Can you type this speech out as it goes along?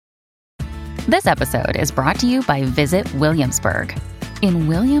This episode is brought to you by Visit Williamsburg. In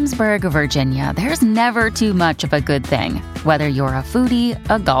Williamsburg, Virginia, there's never too much of a good thing. Whether you're a foodie,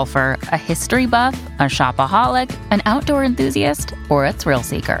 a golfer, a history buff, a shopaholic, an outdoor enthusiast, or a thrill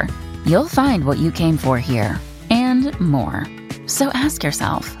seeker, you'll find what you came for here and more. So ask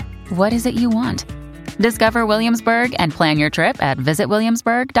yourself, what is it you want? Discover Williamsburg and plan your trip at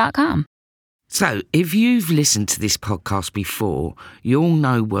visitwilliamsburg.com. So, if you've listened to this podcast before, you'll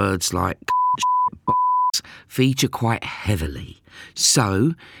know words like feature quite heavily.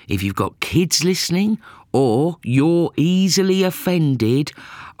 So, if you've got kids listening or you're easily offended,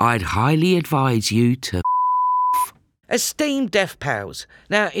 I'd highly advise you to Esteemed Deaf Pals,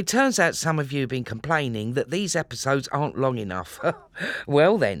 now it turns out some of you have been complaining that these episodes aren't long enough.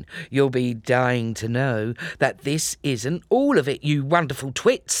 Well then, you'll be dying to know that this isn't all of it, you wonderful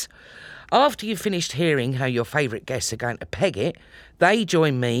twits. After you've finished hearing how your favourite guests are going to peg it, they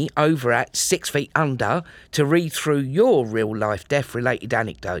join me over at 6 Feet Under to read through your real-life deaf-related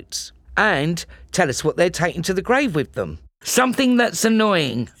anecdotes and tell us what they're taking to the grave with them. Something that's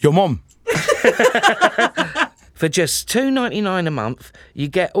annoying. Your mum. For just $2.99 a month, you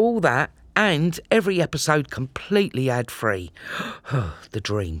get all that and every episode completely ad-free. The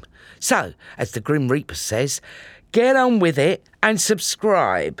dream. So, as the Grim Reaper says, get on with it and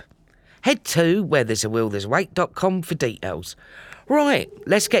subscribe. Head to wherethere'sawillthere'sawait.com for details. Right,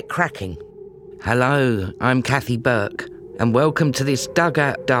 let's get cracking. Hello, I'm Kathy Burke, and welcome to this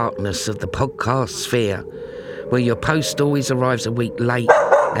dugout darkness of the podcast sphere, where your post always arrives a week late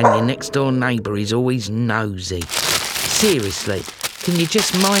and your next door neighbour is always nosy. Seriously, can you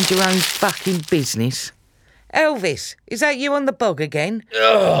just mind your own fucking business? Elvis, is that you on the bog again?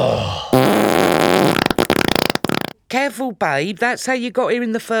 Careful, babe, that's how you got here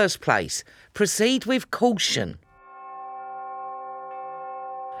in the first place. Proceed with caution.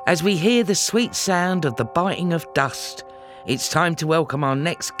 As we hear the sweet sound of the biting of dust, it's time to welcome our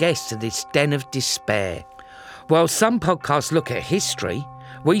next guest to this den of despair. While some podcasts look at history,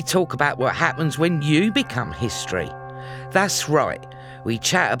 we talk about what happens when you become history. That's right, we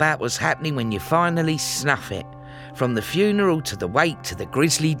chat about what's happening when you finally snuff it, from the funeral to the wake to the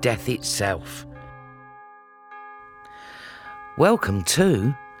grisly death itself. Welcome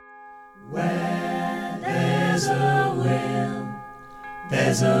to Where there's a will,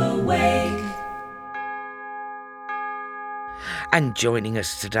 there's a wake. And joining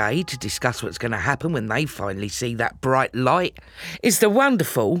us today to discuss what's going to happen when they finally see that bright light is the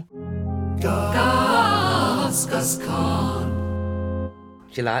wonderful Gus Khan.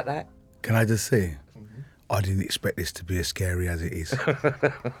 Do you like that? Can I just say, I didn't expect this to be as scary as it is.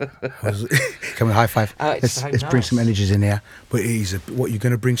 Can we high five? Oh, let's bring some energies in here. But it is what, you're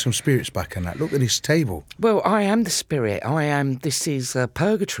going to bring some spirits back and that. Look at this table. Well, I am the spirit. This is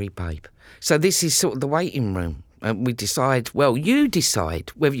purgatory, babe. So this is sort of the waiting room. We decide, well, you decide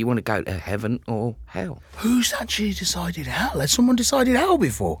whether you want to go to heaven or hell. Who's actually decided hell? Has someone decided hell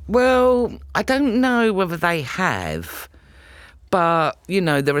before? Well, I don't know whether they have, but,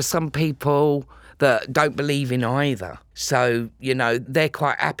 there are some people that don't believe in either. So, they're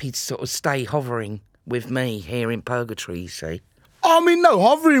quite happy to sort of stay hovering with me here in purgatory, you see.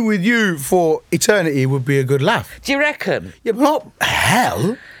 Hovering with you for eternity would be a good laugh. Do you reckon? Yeah, but not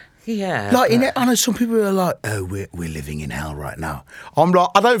hell. Yeah. I know some people are like, oh, we're living in hell right now. I'm like,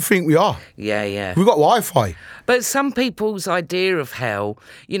 I don't think we are. Yeah. We've got Wi-Fi. But some people's idea of hell,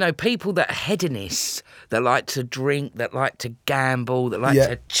 people that are hedonists, that like to drink, that like to gamble, that like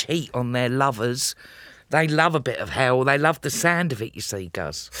to cheat on their lovers, they love a bit of hell. They love the sound of it, you see,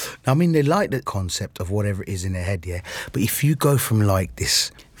 Gus. They like the concept of whatever it is in their head, yeah? But if you go from like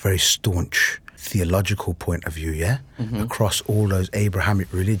this very staunch theological point of view, across all those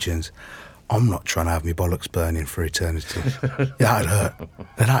Abrahamic religions, I'm not trying to have my bollocks burning for eternity. That'd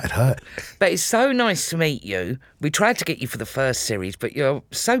hurt. But it's so nice to meet you. We tried to get you for the first series, but you're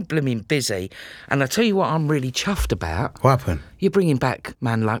so blooming busy. And I tell you what I'm really chuffed about. What happened? You're bringing back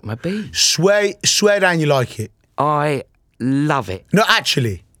Man Like My Bean. Swear down you like it. I love it. No,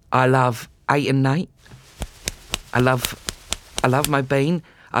 actually. I love 8 and Nate. I love my Bean.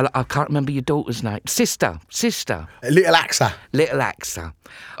 I can't remember your daughter's name. Sister. Little Axa.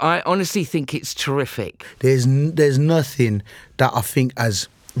 I honestly think it's terrific. There's nothing that I think has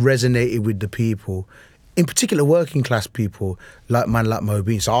resonated with the people, in particular working class people, like Man Like My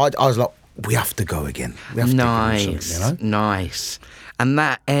Bean. So I was like, we have to go again. We have Nice. to do Nice. And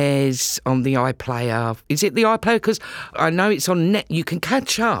that airs on the iPlayer. Is it the iPlayer? Because I know it's on net. You can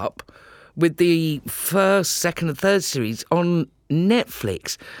catch up with the first, second and third series on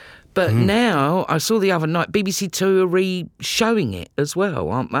Netflix. But now, I saw the other night, BBC Two are re-showing it as well,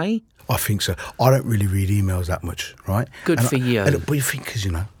 aren't they? I think so. I don't really read emails that much, right? Good for you. But you think, because,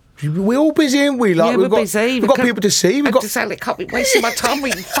 we're all busy, ain't we? Like, Yeah, we're busy. We've got people to see. I just can't be wasting my time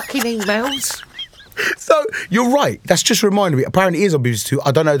reading fucking emails. So, you're right. That's just reminding me. Apparently it is on BBC Two.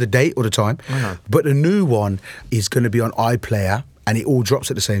 I don't know the date or the time. But the new one is going to be on iPlayer. And it all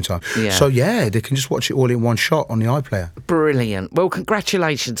drops at the same time. Yeah. So, yeah, they can just watch it all in one shot on the iPlayer. Brilliant. Well,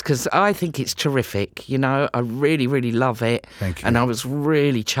 congratulations, because I think it's terrific. I really, really love it. Thank you. And I was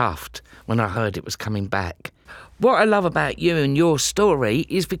really chuffed when I heard it was coming back. What I love about you and your story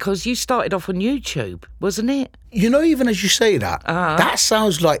is because you started off on YouTube, wasn't it? Even as you say that, that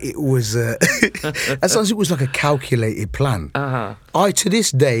sounds like it was that sounds like it was like a calculated plan. I, to this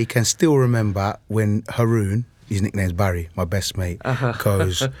day, can still remember when Haroon, his nickname's Barry, my best mate,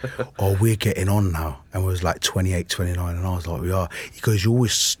 goes, "Oh, we're getting on now." And we was like 28, 29, and I was like, "We are." He goes, "You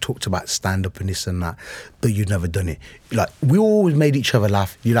always talked about stand-up and this and that, but you'd never done it." Like, we always made each other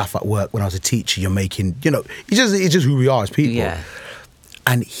laugh. You laugh at work. When I was a teacher, you're making, it's just who we are as people. Yeah.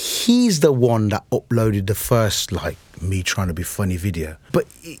 And he's the one that uploaded the first, like, me trying to be funny video. But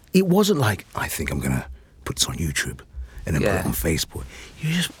it wasn't like, I think I'm going to put this on YouTube and then put it on Facebook.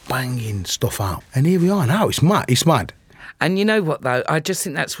 You're just banging stuff out. And here we are now. It's mad. It's mad. And you know what, though? I just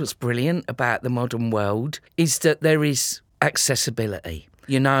think that's what's brilliant about the modern world is that there is accessibility.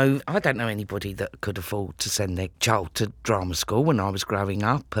 I don't know anybody that could afford to send their child to drama school when I was growing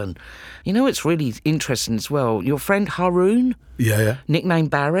up. And, it's really interesting as well. Your friend Haroon? Yeah. Nickname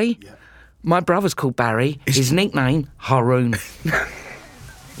Barry? Yeah. My brother's called Barry. His nickname, Haroon.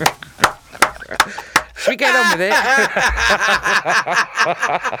 Should we get on with it?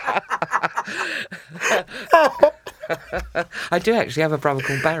 I do actually have a brother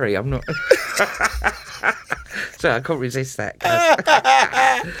called Barry. I'm not... So I can't resist that.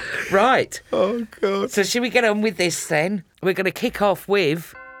 Right. Oh, God. So should we get on with this then? We're going to kick off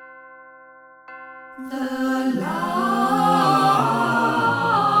with... The Last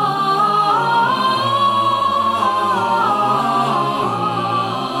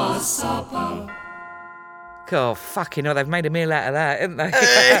Supper. Oh, fucking hell, they've made a meal out of that, haven't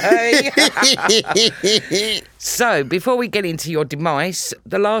they? So, before we get into your demise,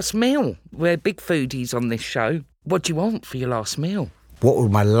 the last meal. We're big foodies on this show. What do you want for your last meal? What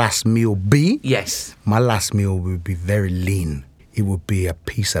would my last meal be? Yes. My last meal would be very lean. It would be a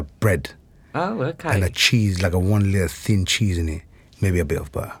piece of bread. Oh, okay. And a cheese, like a one layer thin cheese in it. Maybe a bit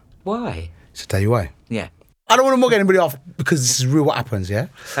of butter. Why? So tell you why. Yeah. I don't want to mug anybody off because this is real what happens, yeah?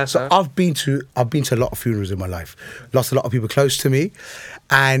 That's So right. I've been to a lot of funerals in my life. Lost a lot of people close to me.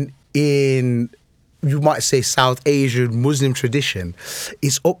 And in, you might say, South Asian Muslim tradition,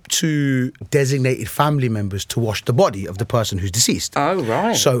 it's up to designated family members to wash the body of the person who's deceased. Oh,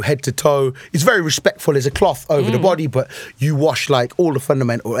 right. So head to toe. It's very respectful. There's a cloth over the body, but you wash like all the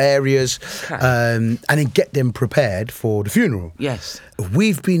fundamental areas and then get them prepared for the funeral. Yes.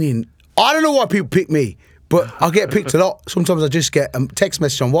 We've been in, I don't know why people pick me, but I get picked a lot. Sometimes I just get a text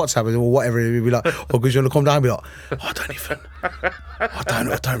message on WhatsApp or whatever. It'll be like, "Oh, because you want to come down?" I'll be like, I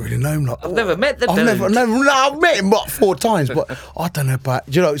don't really know him. Like, I've never met the dude. I've met him about 4 times, but I don't know about,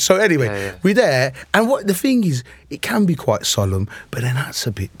 So anyway, we're there. And what the thing is, it can be quite solemn, but then that's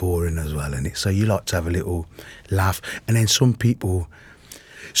a bit boring as well, isn't it? So you like to have a little laugh. And then some people...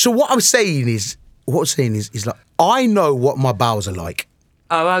 So what I'm saying is like, I know what my bowels are like.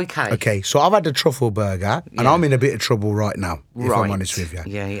 Oh, okay. Okay, so I've had the truffle burger, and I'm in a bit of trouble right now, if Right. I'm honest with you.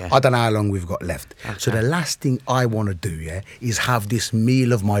 Yeah. I don't know how long we've got left. So the last thing I want to do, is have this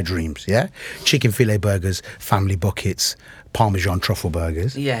meal of my dreams, Chicken fillet burgers, family buckets, Parmesan truffle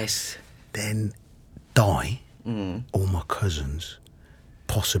burgers. Yes. Then die, all my cousins,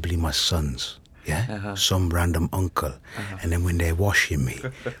 possibly my sons, some random uncle. And then when they're washing me,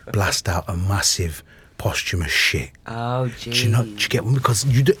 blast out a massive... posthumous shit. Oh, gee. Do you get me? Because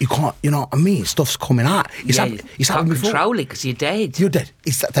you can't, you know what I mean? Stuff's coming out. It's happened before. Control it because you're dead. You're dead.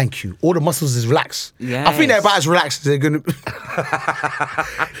 Thank you. All the muscles is relaxed. Yes. I think they're about as relaxed as they're going to...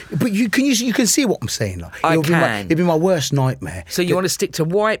 But you can see what I'm saying. Like, it'll be my worst nightmare. So you want to stick to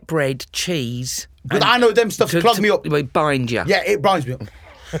white bread, cheese... But I know them stuff clog me up. Bind you. Yeah, it binds me up.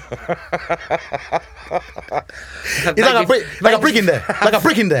 It's like a brick in there. Like a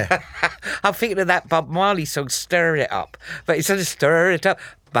brick in there. I'm thinking of that Bob Marley song, Stir It Up. But instead of stir it up,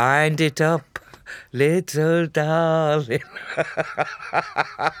 bind it up, little darling.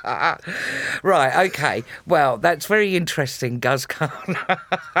 Right, okay. Well, that's very interesting, Guz Khan.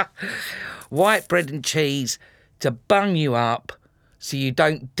 White bread and cheese to bung you up so you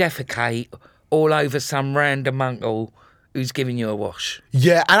don't defecate all over some random uncle who's giving you a wash.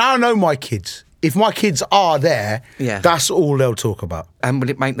 Yeah, and I know my kids. If my kids are there, Yeah. that's all they'll talk about. And will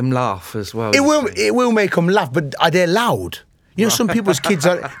it make them laugh as well? It will make them laugh, but they're loud. You know, some people's kids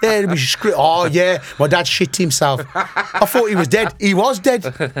are, they'll be oh yeah, my dad shit himself. I thought he was dead. He was dead.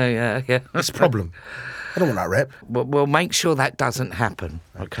 yeah. That's a problem. I don't want that rep. But we'll make sure that doesn't happen,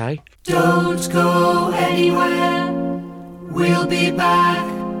 okay? Don't go anywhere. We'll be back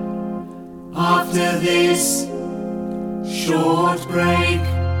after this short break.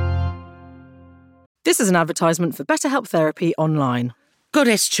 This is an advertisement for BetterHelp Therapy Online.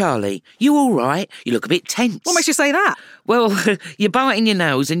 Goddess Charlie, you all right? You look a bit tense. What makes you say that? Well, you're biting your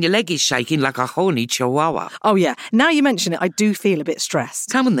nose and your leg is shaking like a horny chihuahua. Oh yeah, now you mention it, I do feel a bit stressed.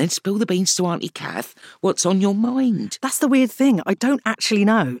 Come on then, spill the beans to Auntie Kath. What's on your mind? That's the weird thing, I don't actually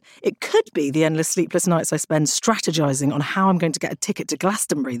know. It could be the endless sleepless nights I spend strategising on how I'm going to get a ticket to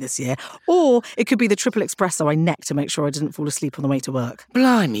Glastonbury this year, or it could be the triple espresso I necked to make sure I didn't fall asleep on the way to work.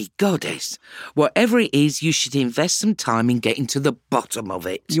 Blimey, Goddess. Whatever it is, you should invest some time in getting to the bottom of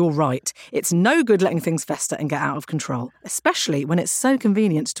it. You're right. It's no good letting things fester and get out of control, especially when it's so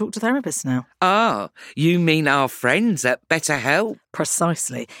convenient to talk to therapists now. Ah, you mean our friends at BetterHelp?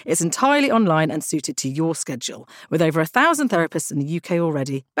 Precisely. It's entirely online and suited to your schedule. With over 1,000 therapists in the UK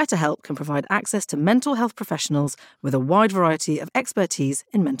already, BetterHelp can provide access to mental health professionals with a wide variety of expertise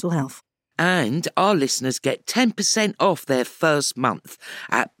in mental health. And our listeners get 10% off their first month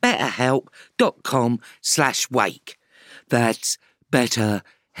at betterhelp.com/wake. That's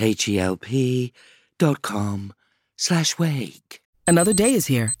betterhelp.com/wake. Another day is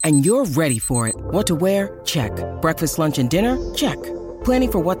here, and you're ready for it. What to wear? Check. Breakfast, lunch, and dinner? Check.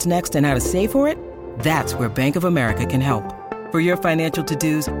 Planning for what's next and how to save for it? That's where Bank of America can help. For your financial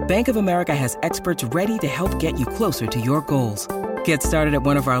to-dos, Bank of America has experts ready to help get you closer to your goals. Get started at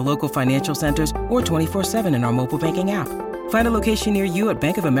one of our local financial centers or 24/7 in our mobile banking app. Find a location near you at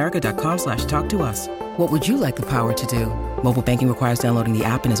bankofamerica.com/talktous. What would you like the power to do? Mobile banking requires downloading the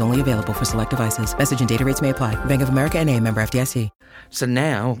app and is only available for select devices. Message and data rates may apply. Bank of America NA, member FDIC. So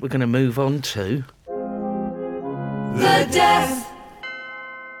now we're going to move on to... The death.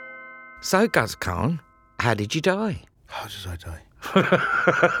 So, Guz Khan, how did you die? How did I die?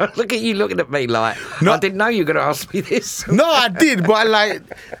 Look at you looking at me like, No. I didn't know you were going to ask me this. No, I did, but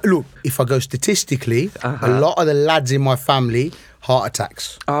look, if I go statistically, a lot of the lads in my family, heart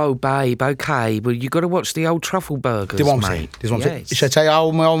attacks. Oh, babe, okay. Well, you got to watch the old truffle burgers, Do you know what I'm mate. saying? Do you know what I'm saying? Yes. Should I tell you how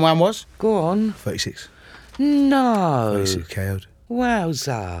old my old man was? Go on. 36. No. 36 KO'd.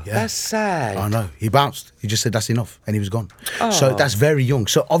 Wowza. Yeah. That's sad. I know. He bounced. He just said that's enough, and he was gone. So that's very young.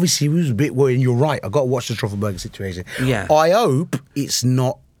 So obviously he was a bit worried, and you're right. I got to watch the truffle burger situation. Yeah. I hope it's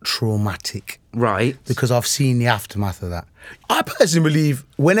not traumatic, Right. because I've seen the aftermath of that. I personally believe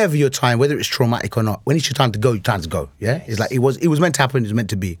whenever your time, whether it's traumatic or not, when it's your time to go, your time to go. Yeah, it's like it was meant to happen. It was meant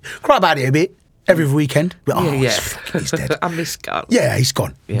to be. Cry about it a bit every weekend. But, he's dead. I miss Guz. Yeah, he's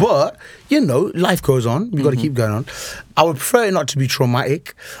gone. Yeah. But, life goes on. We've got to keep going on. I would prefer it not to be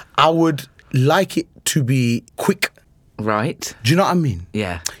traumatic. I would like it to be quick. Right. Do you know what I mean?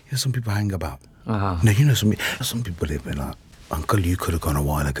 Yeah. Some people hang about. Uh-huh. No, some people they've been like, Uncle, you could have gone a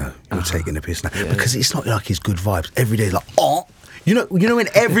while ago. You're taking the piss now. Because it's not like it's good vibes. Every day is like, oh. You know when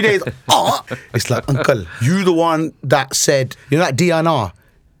every day is oh. It's like, Uncle, you the one that said, that DNR.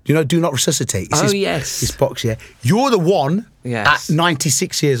 Do not resuscitate. It's yes. His box, yeah. You're the one Yes. at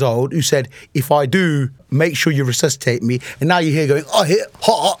 96 years old who said, if I do, make sure you resuscitate me. And now you're here going, oh, hit,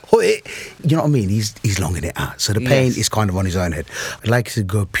 hot, hit. You know what I mean? He's longing it out. So the pain Yes. is kind of on his own head. I'd like it to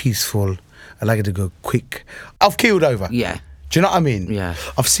go peaceful. I'd like it to go quick. I've keeled over. Yeah. Do you know what I mean? Yeah.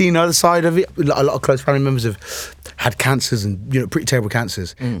 I've seen the other side of it. A lot of close family members have had cancers and, pretty terrible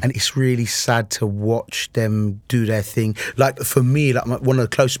cancers. And it's really sad to watch them do their thing. Like, for me, one of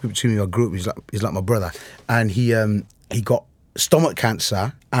the closest people to me I grew up with is like my brother. And he got stomach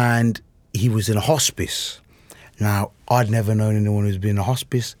cancer and he was in a hospice. Now, I'd never known anyone who's been in a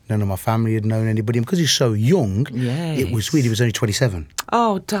hospice. None of my family had known anybody. And because he's so young, it was weird. He was only 27.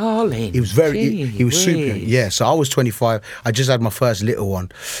 Oh, darling. He was he was super young. Yeah, so I was 25. I just had my first little one.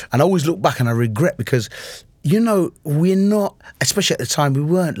 And I always look back and I regret because, we're not, especially at the time, we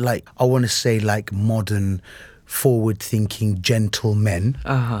weren't like, I want to say like modern, forward-thinking gentlemen.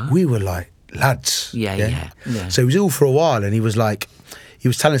 We were like lads. Yeah. So he was ill for a while and he was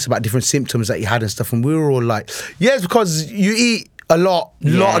telling us about different symptoms that he had and stuff. And we were all like, yeah, it's because you eat a lot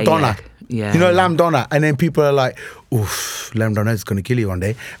of doner. Yeah. Lamb doner. And then people are like, oof, lamb doner is going to kill you one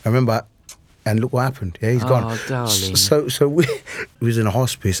day. I remember, and look what happened. Yeah, he's gone. Oh, darling. So we was in a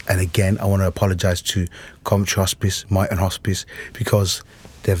hospice. And again, I want to apologise to Coventry Hospice, Myton Hospice, because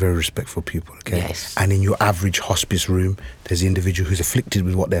they're very respectful people, okay? Yes. And in your average hospice room, there's the individual who's afflicted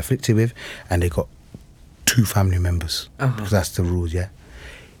with what they're afflicted with, and they've got 2 family members. Because that's the rules, yeah?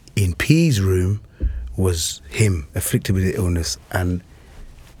 In P's room was him, afflicted with the illness, and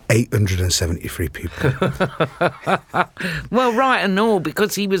 873 people. Well, right and all,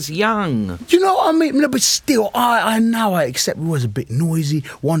 because he was young. You know what I mean? No, but still, I accept it was a bit noisy.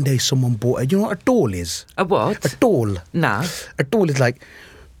 One day someone bought you know what a doll is? A what? A doll. No. A doll is like,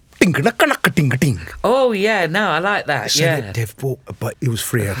 ding-a-ding-a-ding. Oh, yeah, no, I like that, So yeah. they've bought, but it was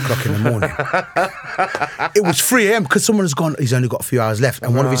 3 o'clock in the morning. It was 3 a.m. because someone's gone, he's only got a few hours left.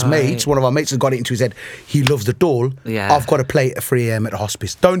 And one of our mates has got it into his head. He loves the doll. Yeah. I've got to play it at 3 a.m. at the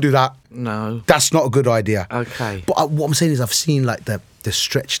hospice. Don't do that. No. That's not a good idea. Okay. But what I'm saying is I've seen like the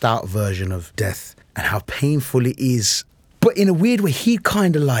stretched out version of death and how painful it is. But in a weird way, he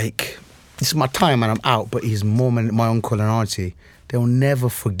kind of like, this is my time and I'm out, but his mum and my uncle and auntie, they'll never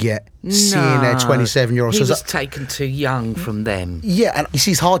forget seeing their 27-year-old. He was taken too young from them. Yeah, and you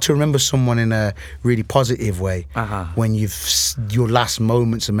see, it's hard to remember someone in a really positive way when your last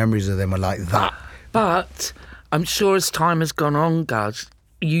moments and memories of them are like that. But I'm sure as time has gone on, Gus,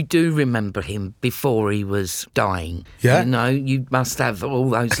 you do remember him before he was dying. Yeah. You know, you must have all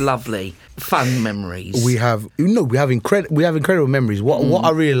those lovely, fun memories. We have incredible memories. What I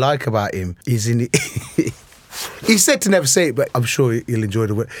really like about him is he said to never say it, but I'm sure he'll enjoy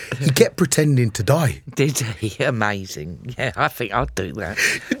the word. He kept pretending to die. Did he? Amazing. Yeah, I think I'd do that.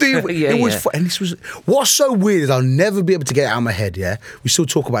 It was fun. And this was what's so weird is I'll never be able to get it out of my head, yeah? We still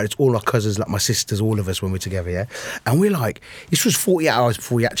talk about it. It's all our cousins, like my sisters, all of us when we're together, yeah? And we're like, this was 48 hours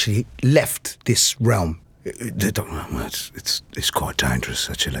before he actually left this realm. It's quite dangerous,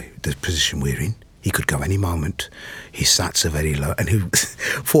 actually, the position we're in. He could go any moment. His sats are very low. And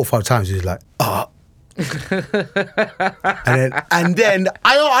 4 or 5 times he was like, and then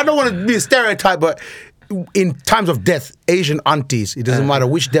I don't want to be a stereotype, but in times of death, Asian aunties, it doesn't matter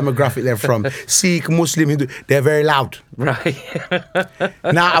which demographic they're from, Sikh, Muslim, Hindu, they're very loud. Right.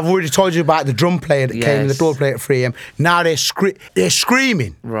 Now, I've already told you about the drum player that came in the door player at 3 a.m. Now they're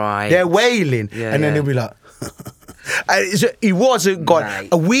screaming. Right. They're wailing. Yeah, and then they'll be like... He wasn't gone.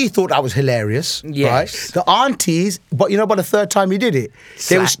 Right. We thought that was hilarious. Yes. Right? The aunties, but you know, by the 3rd time he did it,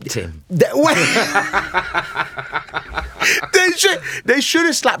 slapped him. They should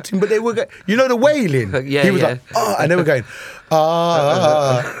have slapped him, but they were, you know, the wailing. Yeah, he was like, and they were going,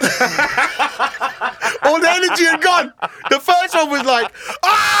 all the energy had gone. The first one was like,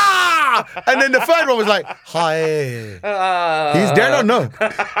 and then the third one was like, hi. He's dead or no?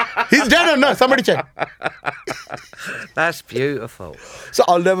 He's dead or no? Somebody check. That's beautiful. So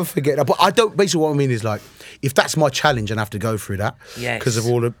I'll never forget that. But I don't, basically what I mean is like, if that's my challenge and I have to go through that, because of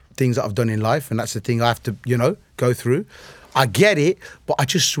all the things that I've done in life, and that's the thing I have to, go through, I get it, but I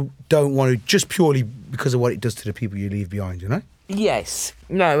just don't want to, just purely because of what it does to the people you leave behind, you know? Yes.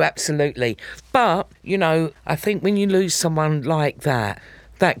 No, absolutely. But, I think when you lose someone like that,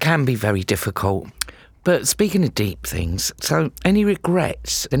 that can be very difficult. But speaking of deep things, so any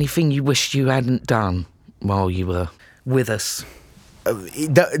regrets? Anything you wish you hadn't done while you were with us?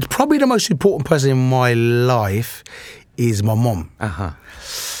 Probably the most important person in my life is my mum.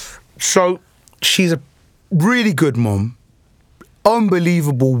 So she's a really good mum,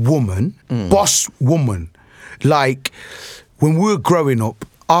 unbelievable woman, boss woman. Like, when we were growing up,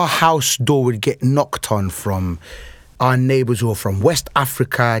 our house door would get knocked on from our neighbours who were from West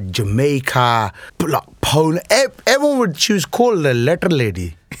Africa, Jamaica, Poland. Everyone she was called the letter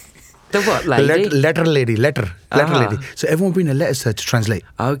lady. The what lady? Letter lady. So everyone bring the letters to her to translate.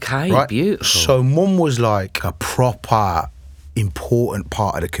 Okay, right? Beautiful. So mum was like a proper important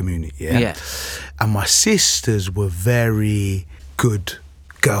part of the community, yeah? And my sisters were very good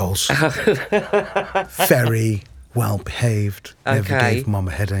girls. Very well behaved. Never gave mum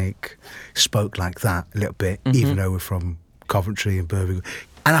a headache. Spoke like that a little bit, even though we're from Coventry and Birmingham.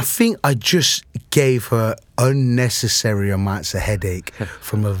 And I think I just gave her unnecessary amounts of headache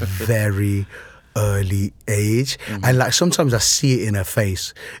from a very early age. And like sometimes I see it in her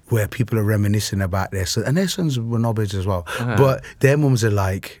face where people are reminiscing about their sons, and their sons were knobheads as well. But their mums are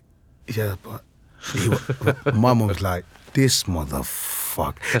like, but my mum's like, this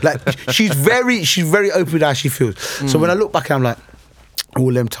motherfucker. Like she's very open with how she feels. So when I look back, I'm like,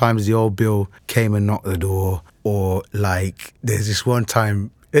 all them times the old Bill came and knocked the door, or like there's this one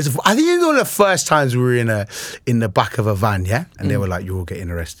time. I think it's one of the first times we were in the back of a van, yeah? And they were like, you're all getting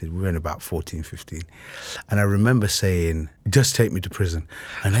arrested. We were in about 14, 15. And I remember saying, just take me to prison.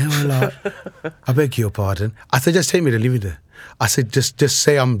 And they were like, I beg your pardon. I said, just take me to leave me there. I said, just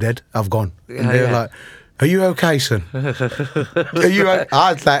say I'm dead, I've gone. And they were like, Are you okay, son? Are you okay?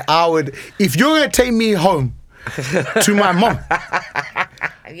 I was like, if you're going to take me home to my mum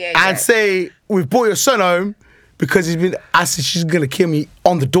and say, we've brought your son home because I said she's going to kill me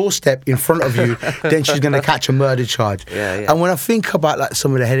on the doorstep in front of you, then she's going to catch a murder charge. And when I think about like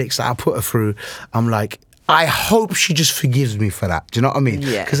some of the headaches that I put her through, I'm like, I hope she just forgives me for that. Do you know what I mean?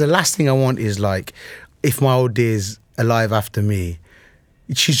 Yeah. Because the last thing I want is like, if my old dear's alive after me,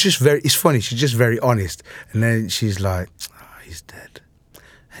 she's just it's funny, she's just very honest. And then she's like, he's dead.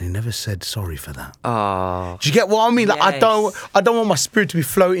 And he never said sorry for that. Oh. Do you get what I mean? Like, Yes. I don't want my spirit to be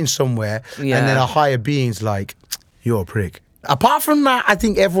floating somewhere and then a higher being's like, you're a prick. Apart from that, I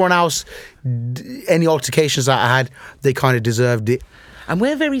think everyone else, any altercations that I had, they kind of deserved it. And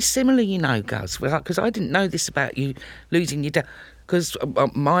we're very similar, you know, Gus, because I didn't know this about you losing your dad. Because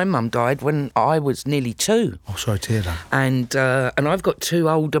my mum died when I was nearly 2. Oh, sorry to hear that. And I've got 2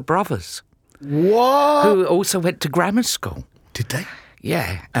 older brothers What? who also went to grammar school. Did they?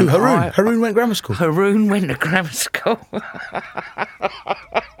 Yeah. Who, And Haroon? Haroon went grammar school? Haroon went to grammar school.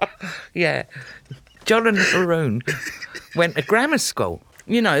 Yeah. John and Haroon went to grammar school.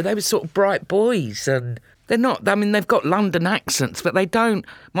 You know, they were sort of bright boys and they're not, I mean, they've got London accents, but they don't.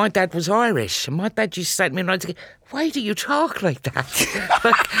 My dad was Irish and my dad used to say to me, and I'd say, why do you talk like that?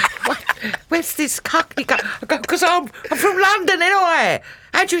 Like, where's this cockney guy? I go, because I'm from London anyway.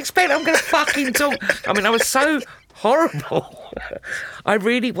 How do you expect I'm going to fucking talk? I mean, I was so horrible. I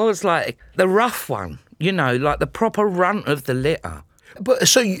really was like the rough one, you know, like the proper runt of the litter. But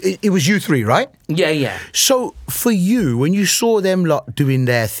so it was you 3, right? Yeah. So for you, when you saw them lot doing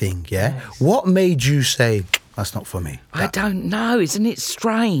their thing, what made you say, that's not for me? I don't know, isn't it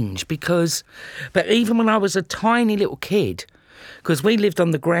strange? But even when I was a tiny little kid, because we lived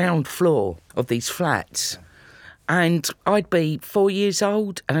on the ground floor of these flats, and I'd be 4 years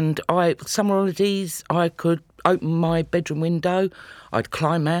old, and summer holidays, I could open my bedroom window, I'd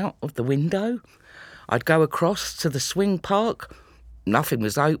climb out of the window, I'd go across to the swing park. Nothing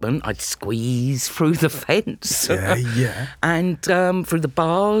was open. I'd squeeze through the fence. And through the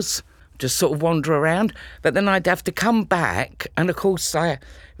bars, just sort of wander around. But then I'd have to come back. And, of course, it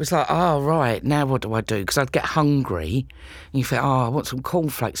was like, oh, right, now what do I do? Because I'd get hungry. And you think, I want some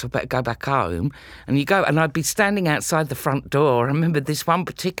cornflakes. I better go back home. And you go, and I'd be standing outside the front door. I remember this one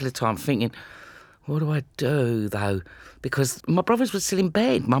particular time thinking, what do I do, though? Because my brothers were still in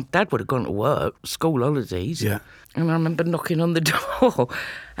bed. My dad would have gone to work, school holidays. Yeah. And I remember knocking on the door.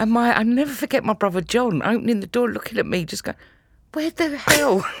 And I never forget my brother John opening the door, looking at me, just going, where the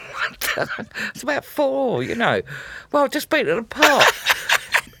hell? It's about 4, you know. Well, I've just been at the park.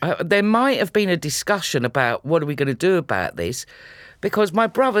 There might have been a discussion about what are we going to do about this. Because my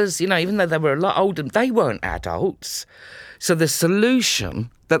brothers, you know, even though they were a lot older, they weren't adults. So the solution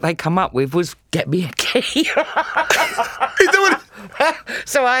that they come up with was get me a key.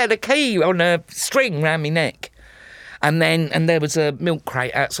 So I had a key on a string round my neck. And there was a milk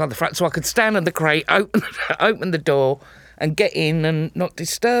crate outside the front, so I could stand on the crate, open the door and get in and not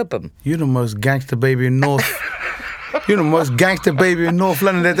disturb them. You're the most gangster baby in North. You're the most gangster baby in North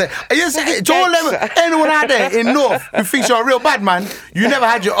London. To anyone out there in North who thinks you're a real bad man, you never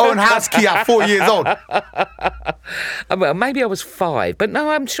had your own house key at 4 years old. Well, maybe I was 5, but no,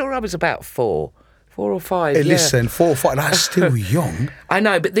 I'm sure I was about 4. 4 or 5, Hey, listen, 4 or 5, that's still young. I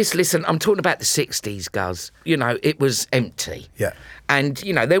know, but listen, I'm talking about the 60s, Guz. You know, it was empty. Yeah. And,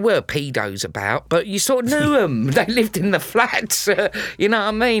 you know, there were pedos about, but you sort of knew them. They lived in the flats. You know what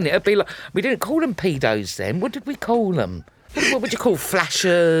I mean? It'd be like, we didn't call them pedos then. What did we call them? What would you call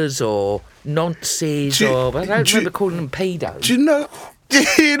flashers or nonces? I don't remember calling them pedos. Do you know?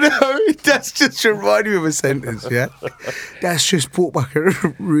 That's just reminded me of a sentence, yeah? That's just brought back a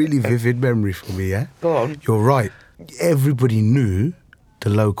really vivid memory for me, yeah? Go on. You're right. Everybody knew the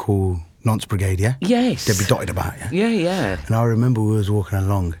local nonce brigade, yeah? Yes. They'd be dotted about, yeah? Yeah. And I remember we was walking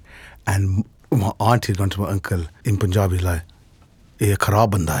along and my auntie had gone to my uncle in Punjabi, like, "Ye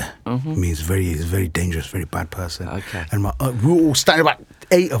kharab banda hai," means he's a very dangerous, very bad person. Okay. And we were all standing, about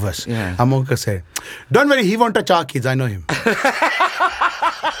 8 of us. Yeah. And my uncle said, "Don't worry, he won't touch our kids, I know him."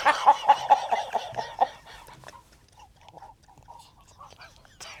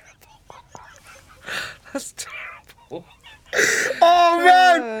 That's terrible. Oh,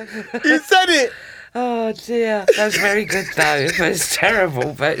 man! He said it! Oh, dear. That was very good, though. It was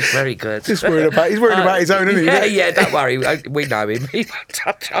terrible, but it's very good. He's worried about his own, isn't he? Yeah, don't worry. We know him. He won't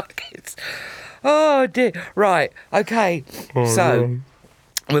touch our kids. Oh, dear. Right, okay.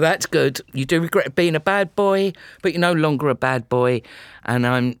 Well, that's good. You do regret being a bad boy, but you're no longer a bad boy. And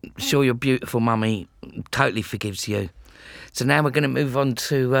I'm sure your beautiful mummy totally forgives you. So now we're going to move on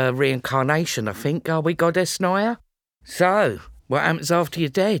to reincarnation, I think. Are we, Goddess Naya? So, what happens after you're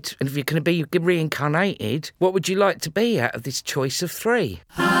dead? And if you're going to be reincarnated, what would you like to be out of this choice of three?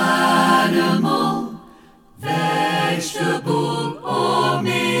 Animal, vegetable, or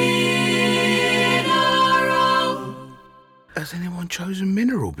mineral. Has anyone chosen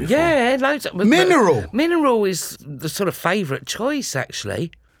mineral before? Yeah, loads of... Mineral? Mineral is the sort of favourite choice,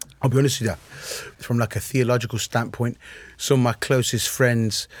 actually. I'll be honest with you, from like a theological standpoint, some of my closest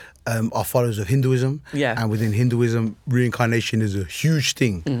friends are followers of Hinduism. Yeah. And within Hinduism, reincarnation is a huge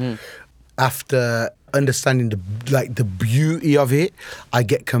thing. Mm-hmm. After understanding the beauty of it, I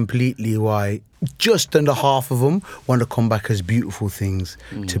get completely why just under half of them want to come back as beautiful things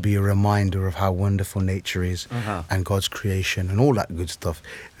to be a reminder of how wonderful nature is and God's creation and all that good stuff.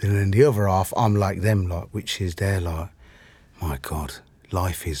 And then the other half, I'm like them lot, which is they're like, my God,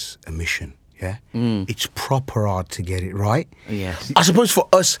 life is a mission. Yeah, it's proper hard to get it right. Yes. I suppose for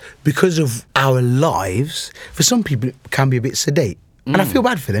us, because of our lives, for some people it can be a bit sedate. And I feel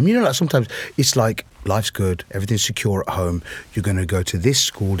bad for them. You know, like sometimes it's like, life's good, everything's secure at home, you're going to go to this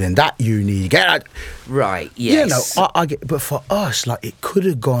school, then that uni, you get that. Right, yes. You know, I get, but for us, like, it could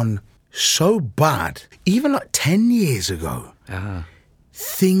have gone so bad. Even like 10 years ago,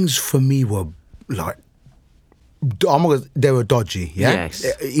 things for me were like, they were dodgy, yeah? Yes.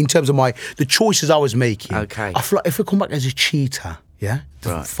 In terms of the choices I was making. Okay. I feel like if I come back as a cheetah, yeah?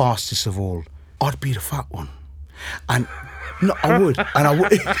 The fastest of all, I'd be the fat one. And... No, I would, and I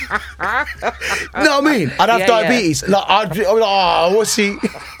would. No, I mean, I'd have diabetes. Yeah. Like, I'd be like, what's he?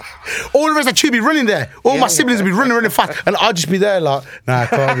 All the rest of the be running there. All my siblings would be running fast, and I'd just be there like, nah, I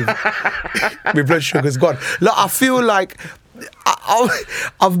can't. My blood sugar's gone. Like, I feel like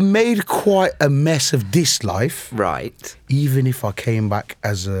I've made quite a mess of this life. Right. Even if I came back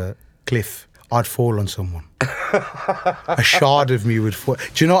as a cliff, I'd fall on someone. A shard of me would fall.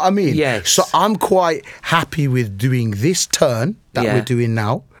 Do you know what I mean? Yes. So I'm quite happy with doing this turn that we're doing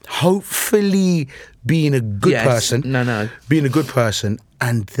now. Hopefully being a good person. No. Being a good person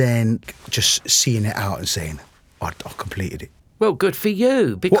and then just seeing it out and saying, I've completed it. Well, good for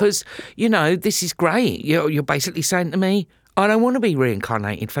you, because, you know, this is great. You're basically saying to me, I don't want to be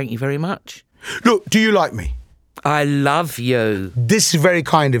reincarnated, thank you very much. Look, do you like me? I love you. This is very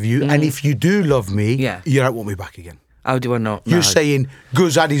kind of you, and if you do love me, you don't want me back again. Oh, do I not? You're saying,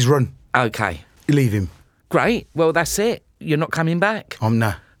 Guzadi's run. Okay. Leave him. Great. Well, that's it. You're not coming back. I'm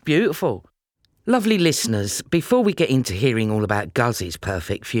not. Beautiful. Lovely listeners, before we get into hearing all about Guz's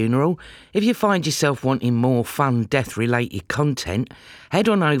perfect funeral, if you find yourself wanting more fun death-related content, head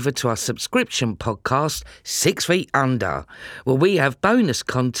on over to our subscription podcast, 6 Feet Under, where we have bonus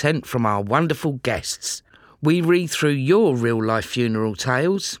content from our wonderful guests. We read through your real-life funeral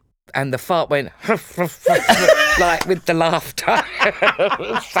tales, and the fart went like with the laughter. It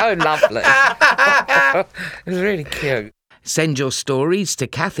was so lovely. It was really cute. Send your stories to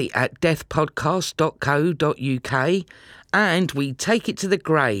Kathy@deathpodcast.co.uk and we take it to the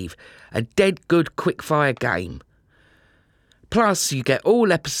grave, a dead good quickfire game. Plus, you get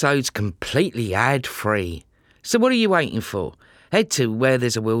all episodes completely ad-free. So what are you waiting for? Head to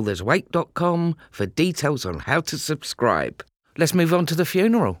wherethere'sawillthere'sawake.com for details on how to subscribe. Let's move on to the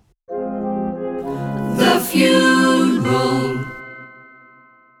funeral. The funeral.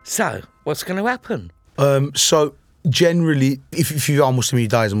 So, what's going to happen? So, generally, if you are Muslim and you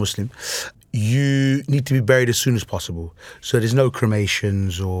die as a Muslim, you need to be buried as soon as possible. So there's no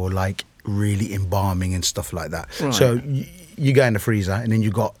cremations or like really embalming and stuff like that. Right. So you go in the freezer and then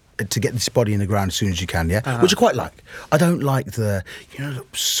you got to get this body in the ground as soon as you can, yeah? Which I quite like. I don't like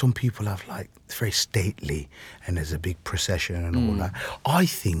some people have like, it's very stately and there's a big procession and all that. I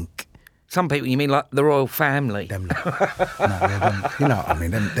think... Some people, you mean like the royal family? Them, no, you know what I mean?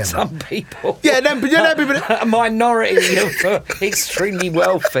 Them Some people. Yeah, them people. A minority of extremely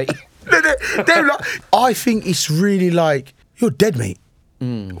wealthy. I think it's really like, you're dead, mate.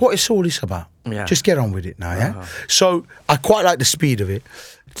 What is all this about? Yeah. Just get on with it now, yeah? So I quite like the speed of it.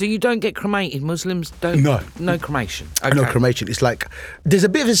 So you don't get cremated? Muslims don't? No cremation? Okay. No cremation. It's like, there's a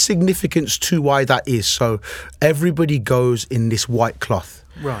bit of a significance to why that is. So everybody goes in this white cloth.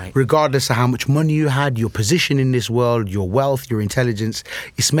 Right. Regardless of how much money you had, your position in this world, your wealth, your intelligence,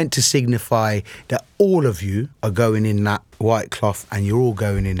 it's meant to signify that all of you are going in that white cloth and you're all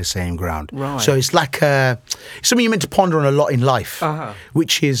going in the same ground. Right. So it's like something you're meant to ponder on a lot in life,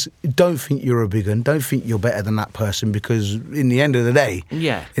 which is, don't think you're a big one, don't think you're better than that person, because in the end of the day,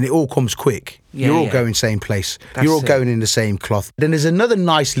 and it all comes quick, you're all going same place, you're all going in the same cloth. Then there's another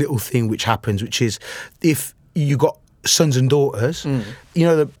nice little thing which happens, which is if you got sons and daughters, you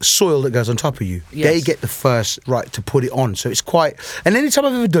know, the soil that goes on top of you, they get the first right to put it on. So it's quite... And anytime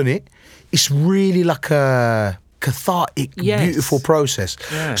I've ever done it, it's really like a cathartic, beautiful process.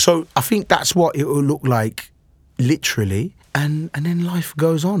 Yeah. So I think that's what it will look like, literally. And then life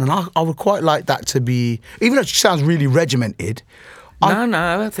goes on. And I would quite like that to be... Even though it sounds really regimented...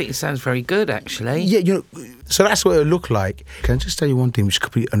 No, I think it sounds very good, actually. Yeah, you know, so that's what it'll look like. Can I just tell you one thing which is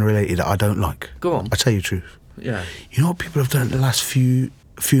completely unrelated that I don't like? Go on. I'll tell you the truth. Yeah. You know what people have done at the last few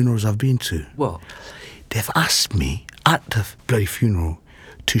funerals I've been to? What? They've asked me at the bloody funeral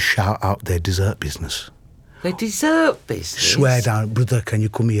to shout out their dessert business. Their dessert business? Swear down, brother, can you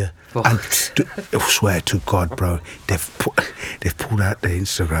come here? What? And swear to God, bro, they've pulled out their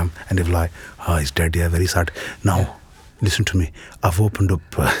Instagram and they've like, oh, it's dead, yeah, very sad. Now, listen to me. I've opened up.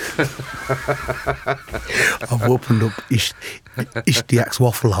 Ishtiaq's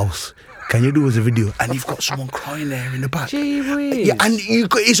Waffle House. Can you do us a video? And you've got someone crying there in the back. Gee whiz. Yeah, and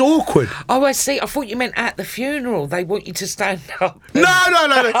it's awkward. Oh, I see. I thought you meant at the funeral. They want you to stand up. No.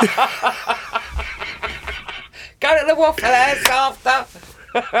 Go to the Waffle House after.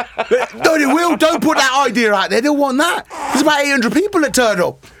 No, they will. Don't put that idea out there. They'll want that. There's about 800 people that turned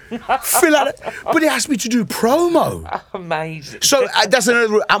up. Fill out it. But they asked me to do promo. Amazing. So that's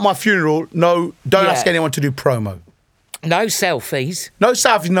another at my funeral. No, don't ask anyone to do promo. No selfies. No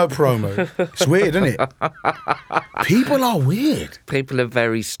selfies, no promo. It's weird, isn't it? People are weird. People are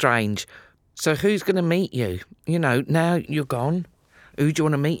very strange. So who's going to meet you? You know, now you're gone. Who do you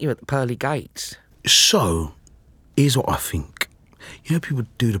want to meet you at the pearly gates? So, here's what I think. You know, people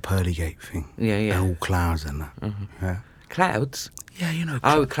do the pearly gate thing. Yeah. And all clouds and that. Mm-hmm. Yeah. Clouds? Yeah, you know.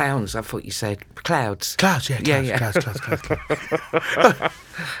 Oh, clowns. I thought you said clouds. Clouds, yeah. Clouds.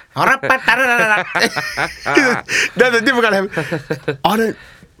 No, the difficult. I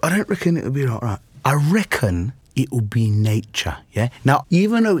don't reckon it'll be like that. I reckon it will be nature. Yeah. Now,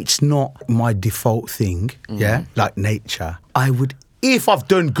 even though it's not my default thing, yeah, like nature, I would, if I've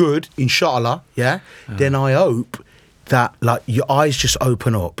done good, inshallah, yeah, then I hope that like your eyes just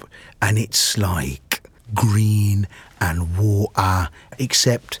open up and it's like green and water,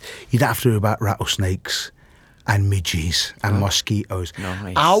 except you don't have to worry about rattlesnakes and midges and mosquitoes.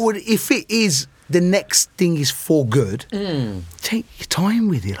 Nice. I would, if it is, the next thing is for good, take your time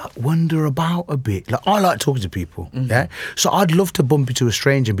with it, like wander about a bit. Like I like talking to people, yeah? So I'd love to bump into a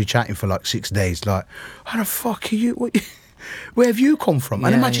stranger and be chatting for like 6 days, like, how the fuck are you? Where have you come from?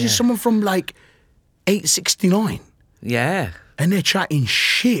 And imagine someone from like 869. Yeah. And they're chatting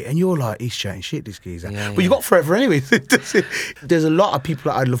shit, and you're like, he's chatting shit, this geezer. But you got forever anyway. There's a lot of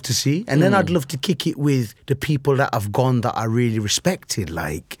people that I'd love to see, and then I'd love to kick it with the people that have gone that I really respected,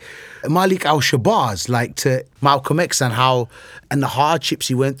 like Malik Al-Shabazz, like to Malcolm X and the hardships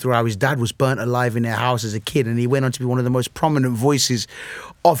he went through, how his dad was burnt alive in their house as a kid, and he went on to be one of the most prominent voices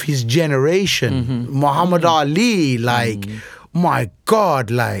of his generation. Muhammad Ali, like, my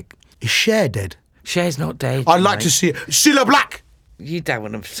God, like, is Cher dead? Cher's not dead. I'd like to see it. Cilla Black. You don't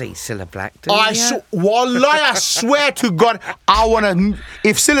want to see Cilla Black, do you? Wallahi, I swear to God, I want to...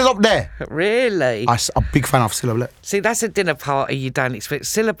 If Cilla's up there... Really? I'm a big fan of Cilla Black. See, that's a dinner party you don't expect.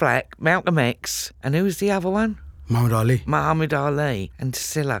 Cilla Black, Malcolm X, and who was the other one? Muhammad Ali. Muhammad Ali and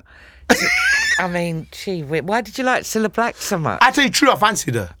Cilla. I mean, gee, why did you like Cilla Black so much? I tell you the truth, I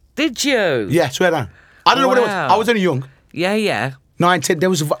fancied her. Did you? Yeah, swear down. I don't know what it was. I was only young. Yeah. 9, 10, it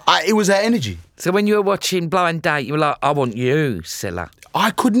was her energy. So when you were watching Blind Date, you were like, I want you, Cilla.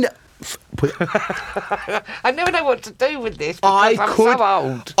 I couldn't... I never know what to do with this because I'm so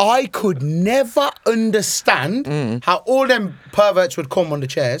old. I could never understand how all them perverts would come on the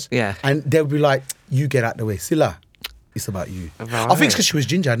chairs and they would be like, you get out the way. Cilla, it's about you. Right. I think it's because she was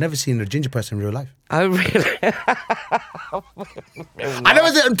ginger. I'd never seen a ginger person in real life. Oh, really? I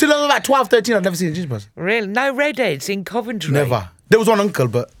never, until I was about 12, 13, I'd never seen a ginger person. Really? No redheads in Coventry? Never. There was one uncle,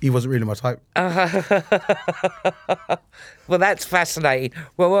 but he wasn't really my type. Well, that's fascinating.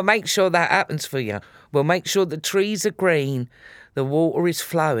 Well, we'll make sure that happens for you. We'll make sure the trees are green, the water is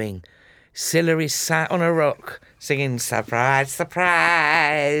flowing, Cilla is sat on a rock singing surprise,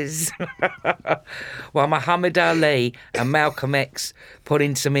 surprise. While Muhammad Ali and Malcolm X put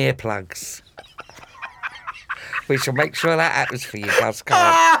in some earplugs. We shall make sure that happens for you,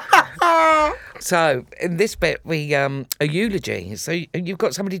 Pascal. So, in this bit, we a eulogy. So, you've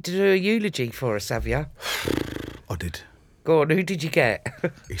got somebody to do a eulogy for us, have you? I did. Go on, who did you get?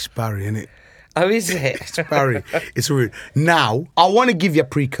 It's Barry, innit? Oh, is it? It's Barry. It's weird. Now, I want to give you a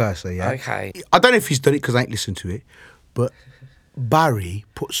precursor, yeah? Okay. I don't know if he's done it because I ain't listened to it, but Barry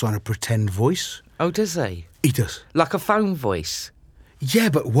puts on a pretend voice. Oh, does he? He does. Like a phone voice? Yeah,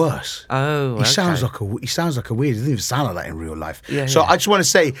 but worse. Oh, He sounds okay. like a weird. He doesn't even sound like that in real life. Yeah, so yeah. I just want to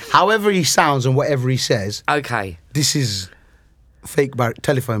say, however he sounds and whatever he says, Okay. this is fake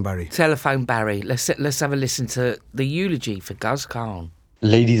telephone Barry. Telephone Barry. Let's have a listen to the eulogy for Guz Khan.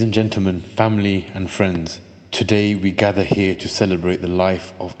 Ladies and gentlemen, family and friends, today we gather here to celebrate the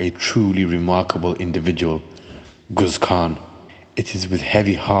life of a truly remarkable individual, Guz Khan. It is with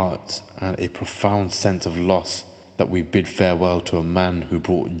heavy hearts and a profound sense of loss that we bid farewell to a man who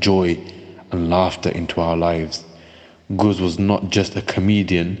brought joy and laughter into our lives. Guz was not just a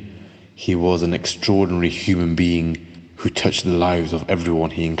comedian, he was an extraordinary human being who touched the lives of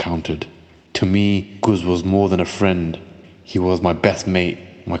everyone he encountered. To me, Guz was more than a friend. He was my best mate,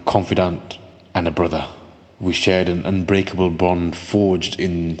 my confidant, and a brother. We shared an unbreakable bond forged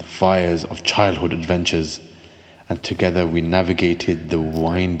in the fires of childhood adventures, and together we navigated the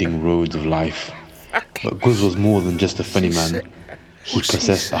winding roads of life. But Guz was more than just a funny man. He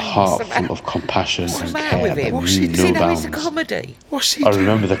possessed a heart full of compassion and care that knew no bounds. Comedy. What's he I doing?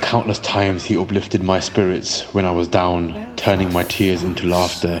 remember the countless times he uplifted my spirits when I was down, turning my tears into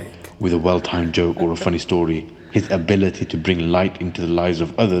laughter with a well-timed joke or a funny story. His ability to bring light into the lives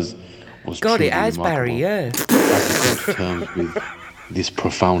of others was God, truly it has, remarkable. Barry, yeah. As we come to terms with this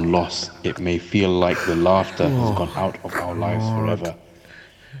profound loss, it may feel like the laughter has gone out of our lives forever.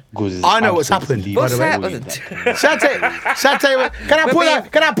 Guz's I know what's absence happened. leaves What's a void happened? that- Shall I tell you what? Can I pause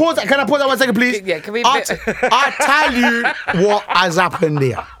that? Can I pause that? Can I pause that 1 second, please? Yeah, can we- I tell you what has happened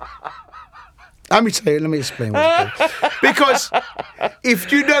here. Let me explain what's happened. Because if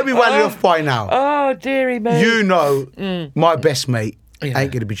you know me well enough by now, Oh, dearie me. you know my best mate ain't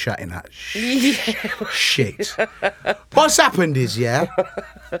going to be chatting that shit. What's happened is,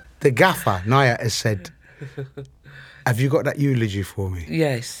 the gaffer, Naya, has said, have you got that eulogy for me?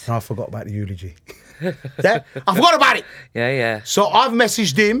 Yes. And I forgot about the eulogy. Yeah? I forgot about it. Yeah. So I've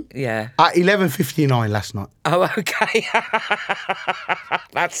messaged him Yeah. at 11:59 last night. Oh, okay.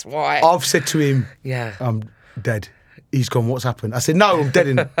 That's why. I've said to him, Yeah. I'm dead. He's gone, what's happened? I said, no, I'm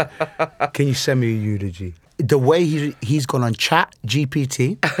dead. Can you send me a eulogy? The way he's gone on Chat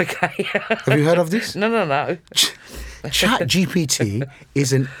GPT. Okay. Have you heard of this? No. Chat GPT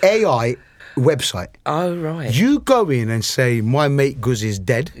is an AI website. Oh, right. You go in and say, my mate Guz is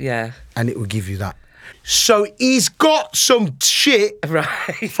dead, Yeah. and it will give you that. So he's got some shit Right.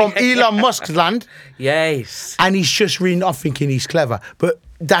 from Elon Musk's land, Yes. and he's just reading off thinking he's clever. But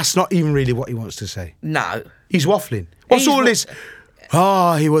that's not even really what he wants to say. No. He's waffling. What's He's all wa- this?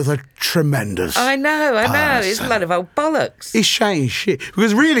 He was a tremendous. I know. It's a lot of old bollocks. He's saying shit.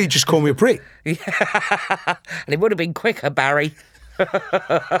 Because really, he just called me a prick. And it would have been quicker, Barry.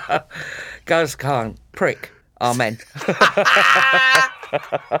 Guz Khan, prick. Amen.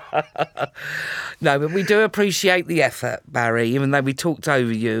 No, but we do appreciate the effort, Barry, even though we talked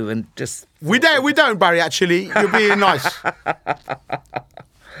over you and just... We don't, Barry, actually. You're being nice.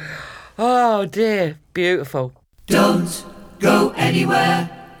 Oh, dear. Beautiful. Don't go anywhere.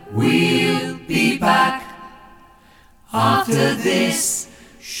 We'll be back after this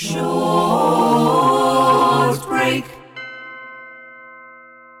short break.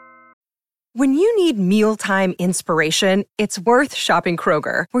 When you need mealtime inspiration, it's worth shopping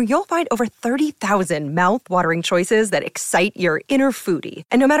Kroger, where you'll find over 30,000 mouth-watering choices that excite your inner foodie.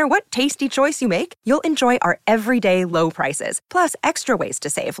 And no matter what tasty choice you make, you'll enjoy our everyday low prices, plus extra ways to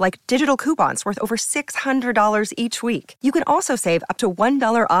save, like digital coupons worth over $600 each week. You can also save up to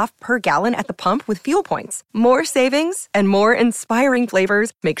 $1 off per gallon at the pump with fuel points. More savings and more inspiring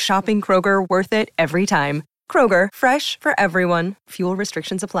flavors make shopping Kroger worth it every time. Kroger, fresh for everyone. Fuel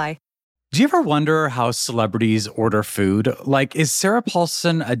restrictions apply. Do you ever wonder how celebrities order food? Like, is Sarah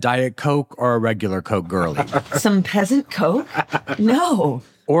Paulson a Diet Coke or a regular Coke girlie? Some peasant Coke? No.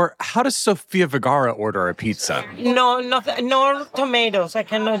 Or how does Sofia Vergara order a pizza? No tomatoes. I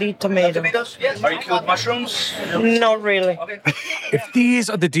cannot eat tomatoes. Yes. Are you cool with mushrooms? Not really. If these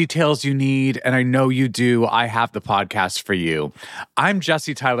are the details you need, and I know you do, I have the podcast for you. I'm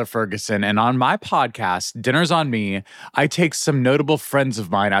Jesse Tyler Ferguson, and on my podcast, Dinners on Me, I take some notable friends of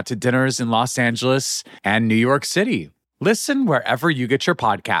mine out to dinners in Los Angeles and New York City. Listen wherever you get your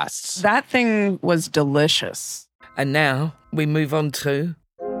podcasts. That thing was delicious. And now we move on to...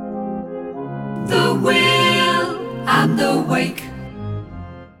 The will and the wake.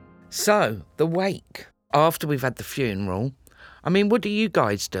 So, the wake. After we've had the funeral, I mean, what do you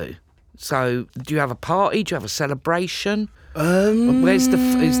guys do? So, do you have a party? Do you have a celebration? Is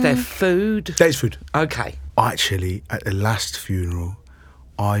there food? There's food. Okay. Actually, at the last funeral,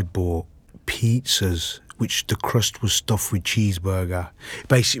 I bought pizzas which the crust was stuffed with cheeseburger.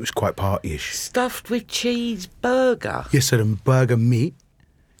 Basically, it was quite party-ish. Stuffed with cheeseburger? Yes, so the burger meat,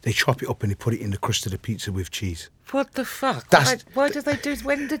 they chop it up and they put it in the crust of the pizza with cheese. What the fuck? That's- Why did they do?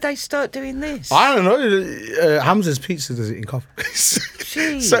 When did they start doing this? I don't know. Hamza's Pizza does it in coffee.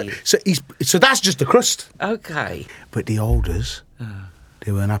 Jeez. So that's just the crust. Okay. But the olders,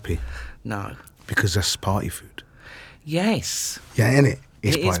 they weren't happy No. because that's party food. Yes. Yeah, innit?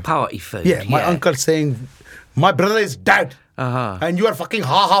 It is party food. Yeah, my uncle saying, my brother is dead. Uh-huh. And you are fucking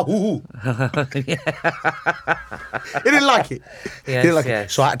ha-ha-hoo-hoo. He didn't like it. He didn't like it.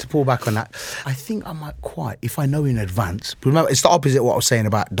 So I had to pull back on that. I think I might quite, if I know in advance. But remember, it's the opposite of what I was saying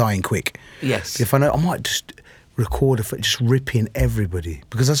about dying quick. Yes. If I know, I might just record just ripping everybody.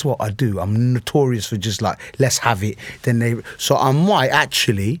 Because that's what I do. I'm notorious for just like, let's have it. So I might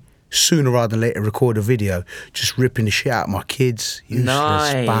actually, sooner rather than later, record a video just ripping the shit out of my kids.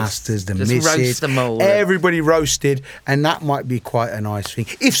 Useless bastards, the Just missus. roast them all. Everybody roasted. And that might be quite a nice thing.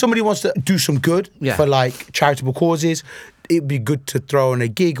 If somebody wants to do some good for like charitable causes, it'd be good to throw on a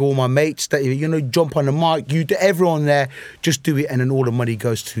gig. All my mates that, you know, jump on the mic, everyone there, just do it, and then all the money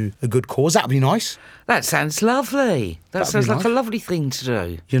goes to a good cause. That'd be nice. That sounds lovely. That That'd sounds be like nice. a lovely thing to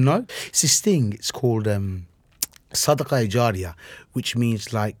do. You know? It's this thing, it's called Sadaqah Jariyah, which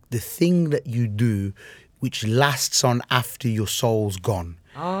means like the thing that you do which lasts on after your soul's gone.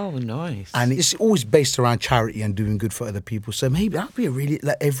 Oh, nice. And it's always based around charity and doing good for other people. So maybe that'd be a really,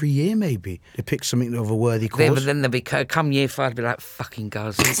 like every year maybe, they pick something of a worthy cause. Yeah, but then they'll be come year 5, I'd be like, fucking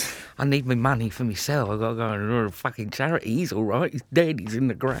guys, I need my money for myself. I've got to go and run a fucking charity. He's all right. He's dead. He's in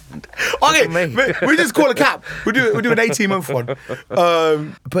the ground. Okay, we just call a cap. We'll do an 18-month one.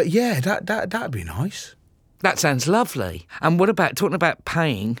 But yeah, that'd be nice. That sounds lovely. And what about, talking about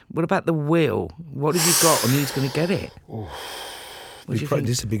paying, what about the will? What have you got and who's going to get it? What do you think?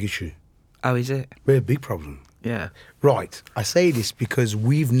 This is a big issue. Oh, is it? We're a big problem. Yeah. Right. I say this because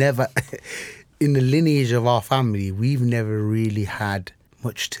we've never, in the lineage of our family, we've never really had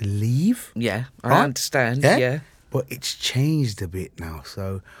much to leave. Yeah, I Right? understand. Yeah. But it's changed a bit now.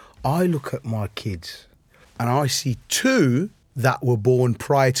 So I look at my kids and I see 2 that were born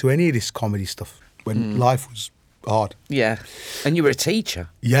prior to any of this comedy stuff when life was hard. Yeah. And you were a teacher.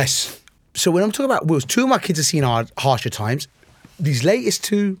 Yes. So when I'm talking about wills, 2 of my kids have seen harsher times. These latest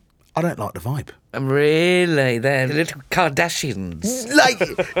 2, I don't like the vibe. Really? They're the little Kardashians.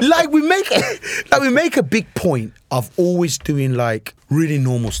 Like we make a big point of always doing like really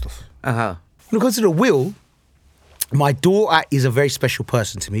normal stuff. Uh-huh. When it comes to the will, my daughter is a very special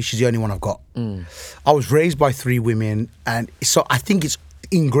person to me. She's the only one I've got. I was raised by 3 women, and so I think it's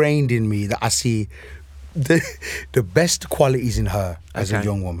ingrained in me that I see the best qualities in her as a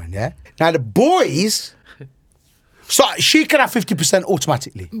young woman, yeah? Now the boys, so she can have 50%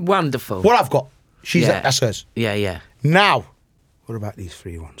 automatically. Wonderful. What I've got, that's hers. Yeah, yeah. Now, what about these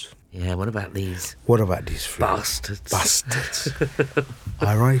 3 ones? Yeah, what about these? What about these 3? Bastards.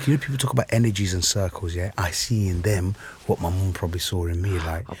 Ironically, people talk about energies and circles, yeah? I see in them what my mum probably saw in me,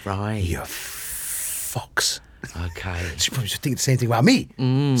 like, Right. you fucks. Okay. She probably just think the same thing about me.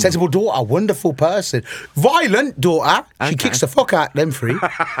 Sensible daughter, wonderful person. Violent daughter, she kicks the fuck out them 3.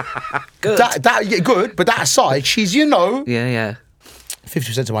 Good. Good, but that aside, she's, you know, Yeah, yeah.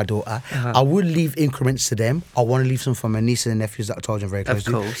 50% to my daughter. I would leave increments to them. I want to leave some for my nieces and nephews that I told you I'm very close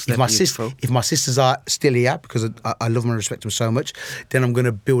to. course, they're beautiful. If my sisters are still here, because I love them and respect them so much, then I'm going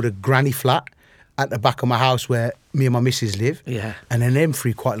to build a granny flat at the back of my house where me and my missus live. Yeah. And then them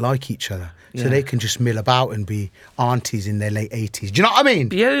 3 quite like each other. So they can just mill about and be aunties in their late 80s. Do you know what I mean?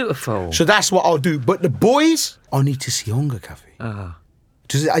 Beautiful. So that's what I'll do. But the boys, I need to see hunger, Kathy.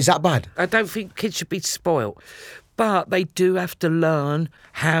 Is that bad? I don't think kids should be spoilt, but they do have to learn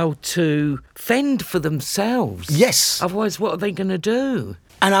how to fend for themselves. Yes. Otherwise, what are they going to do?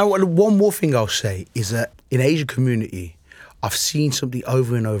 And one more thing I'll say is that in the Asian community, I've seen something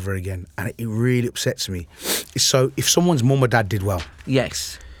over and over again, and it really upsets me. So if someone's mum or dad did well,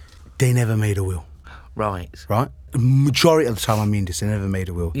 Yes. they never made a will, Right. right? Majority of the time I mean this, they never made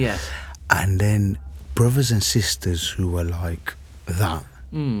a will. Yeah. And then brothers and sisters who were like that,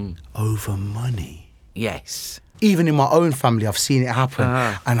 over money. Yes. Even in my own family, I've seen it happen,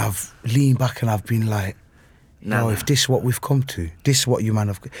 and I've leaned back and I've been like, no, if this is what we've come to, this is what you man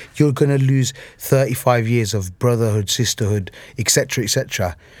have, you're going to lose 35 years of brotherhood, sisterhood,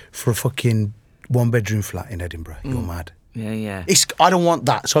 etc., for a fucking 1-bedroom flat in Edinburgh. You're mad. Yeah, yeah. I don't want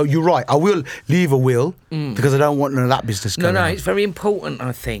that. So you're right. I will leave a will because I don't want none of that business going on. It's very important,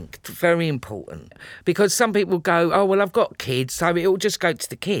 I think. Very important. Because some people go, oh, well, I've got kids, so it'll just go to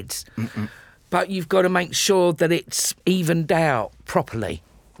the kids. But you've got to make sure that it's evened out properly,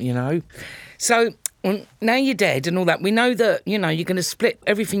 you know? So Well, now you're dead and all that, we know that, you're going to split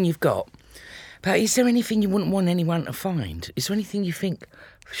everything you've got. But is there anything you wouldn't want anyone to find? Is there anything you think,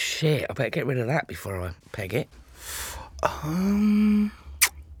 shit, I better get rid of that before I peg it? A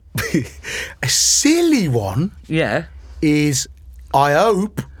silly one. Yeah. Is I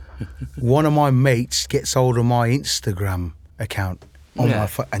hope one of my mates gets hold of my Instagram account on my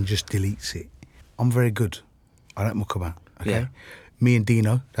phone and just deletes it. I'm very good. I don't muck about. Okay. Yeah. Me and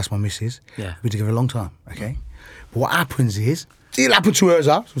Dino, that's my missus. Yeah. We've been together a long time. Okay. But what happens is, it'll happen to her as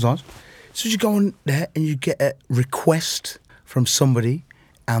well sometimes. So you go on there and you get a request from somebody,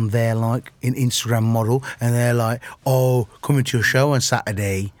 and they're like an Instagram model, and they're like, "Oh, coming to your show on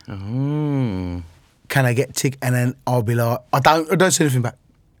Saturday. Can I get tick?" And then I'll be like, I don't say anything back.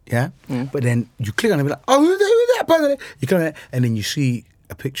 Yeah. But then you click on it and be like, "Oh, who's that person?" You click on it, and then you see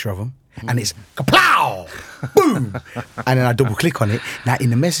a picture of them, and it's kaplow, boom, and then I double click on it. Now in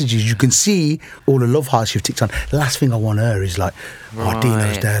the messages, you can see all the love hearts you've ticked on. The last thing I want her is like, "Oh,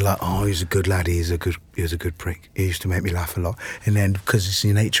 Dino's there, like, oh, he's a good lad. He was a good prick. He used to make me laugh a lot." And then because it's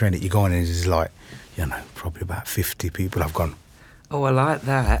your nature in it, you go on and it's like, probably about 50 people have gone. Oh, I like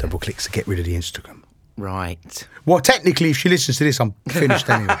that. Double clicks to get rid of the Instagram. Right. Well, technically, if she listens to this, I'm finished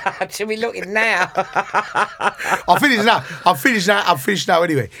anyway. Should we look in now? I'm finished now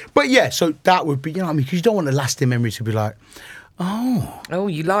anyway. But yeah, so that would be, because you don't want the lasting memory to be like, oh. Oh,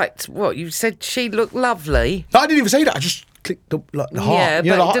 you liked what? You said she looked lovely. No, I didn't even say that. I just clicked the heart. Yeah,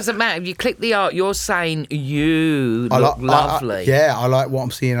 but it doesn't matter. If you click the heart, you're saying you look lovely. I like what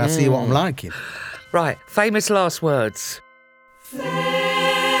I'm seeing. I see what I'm liking. Right. Famous last words.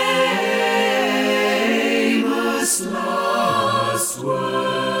 Last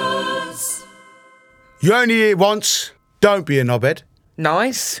words. You only hear it once. Don't be a knobhead.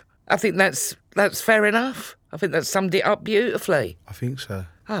 Nice. I think that's fair enough. I think that summed it up beautifully. I think so.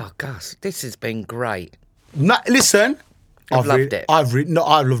 Oh, Gus, this has been great. Listen, I've loved it. I've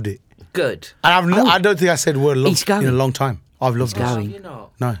loved it. Good. And I don't think I said word love in a long time. I've loved it. Going. You're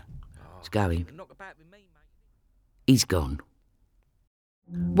not. No. He's going. He's gone.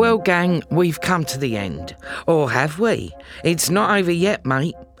 Well, gang, we've come to the end. Or have we? It's not over yet,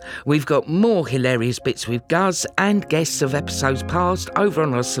 mate. We've got more hilarious bits with Guz and guests of episodes past over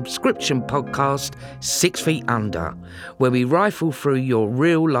on our subscription podcast, 6 Feet Under, where we rifle through your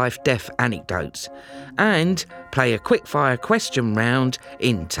real-life death anecdotes and play a quick-fire question round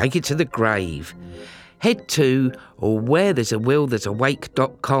in Take It to the Grave. Head to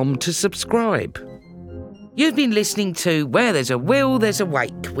wherethere'sawillthere'sawake.com to subscribe. You've been listening to Where There's a Will, There's a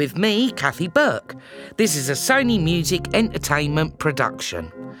Wake with me, Kathy Burke. This is a Sony Music Entertainment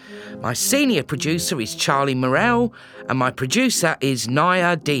production. My senior producer is Charlie Morrell, and my producer is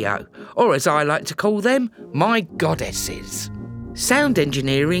Naya Dio, or as I like to call them, my goddesses. Sound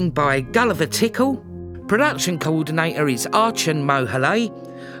engineering by Gulliver Tickle. Production coordinator is Archon Mohalay.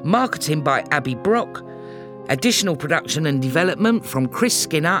 Marketing by Abby Brock. Additional production and development from Chris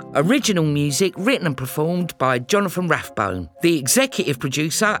Skinner. Original music written and performed by Jonathan Rathbone. The executive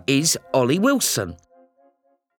producer is Ollie Wilson.